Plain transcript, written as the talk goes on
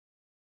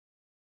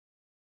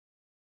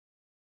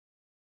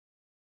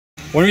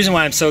One reason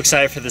why I'm so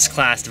excited for this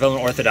class,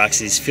 Development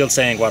Orthodoxies, Field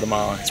Study in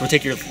Guatemala, is we'll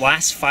take your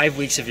last 5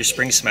 weeks of your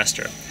spring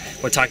semester.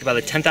 We'll talk about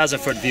the 10,000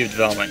 foot view of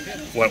development.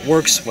 What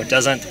works, what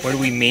doesn't, what do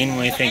we mean when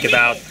we think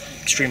about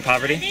extreme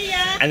poverty?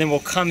 And then we'll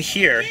come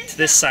here to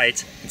this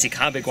site in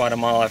Sicabe,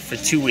 Guatemala for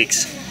 2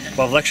 weeks.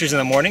 We'll have lectures in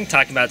the morning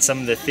talking about some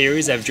of the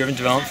theories that have driven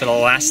development for the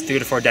last 3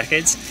 to 4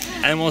 decades.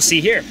 And then we'll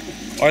see here,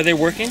 are they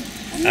working?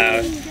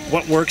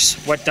 What works,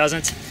 what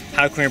doesn't?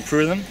 How can we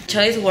improve them?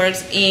 Choice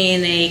works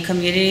in a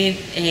community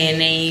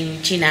named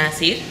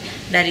Chinasir,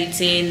 that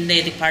is in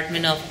the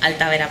department of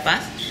Alta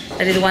Verapaz.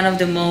 That is one of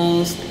the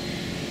most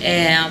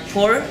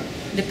poor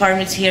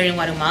departments here in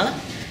Guatemala.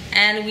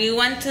 And we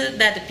want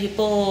that the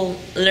people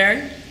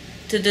learn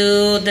to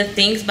do the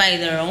things by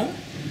their own,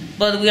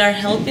 but we are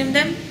helping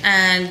them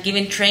and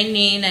giving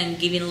training and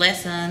giving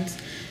lessons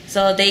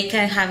so they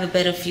can have a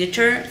better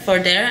future for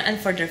their and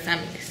for their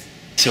families.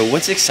 So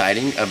what's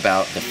exciting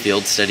about the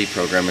field study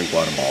program in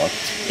Guatemala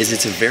is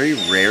it's a very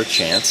rare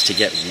chance to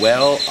get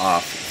well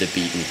off the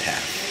beaten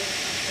path.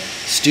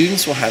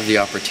 Students will have the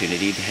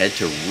opportunity to head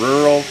to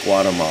rural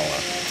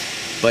Guatemala,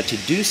 but to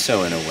do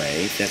so in a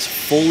way that's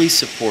fully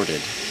supported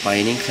by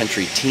an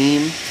in-country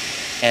team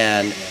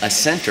and a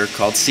center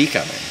called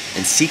Sicabe.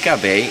 And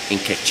Sicabe in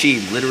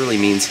Quechua literally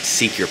means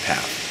seek your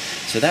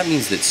path. So that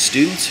means that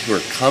students who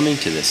are coming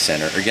to this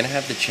center are going to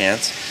have the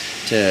chance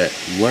to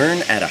learn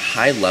at a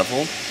high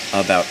level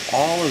about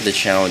all of the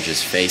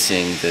challenges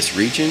facing this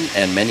region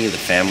and many of the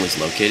families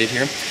located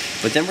here.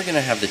 But then we're going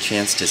to have the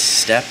chance to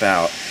step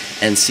out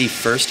and see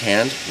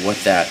firsthand what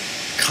that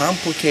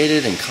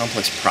complicated and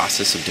complex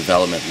process of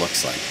development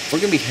looks like.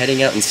 We're going to be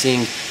heading out and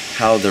seeing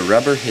how the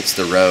rubber hits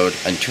the road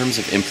in terms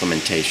of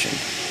implementation.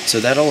 So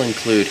that'll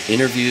include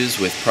interviews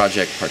with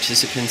project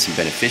participants and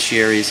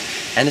beneficiaries,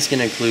 and it's going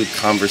to include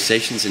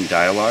conversations and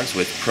dialogues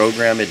with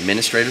program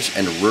administrators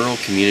and rural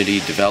community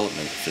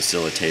development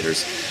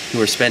facilitators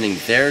who are spending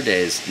their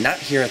days not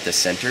here at the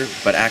center,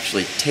 but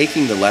actually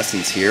taking the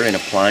lessons here and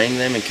applying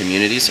them in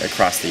communities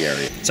across the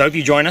area. So I hope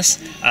you join us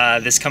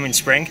this coming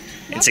spring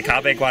in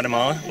Sicabe,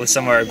 Guatemala with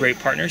some of our great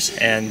partners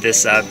and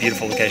this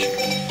beautiful location.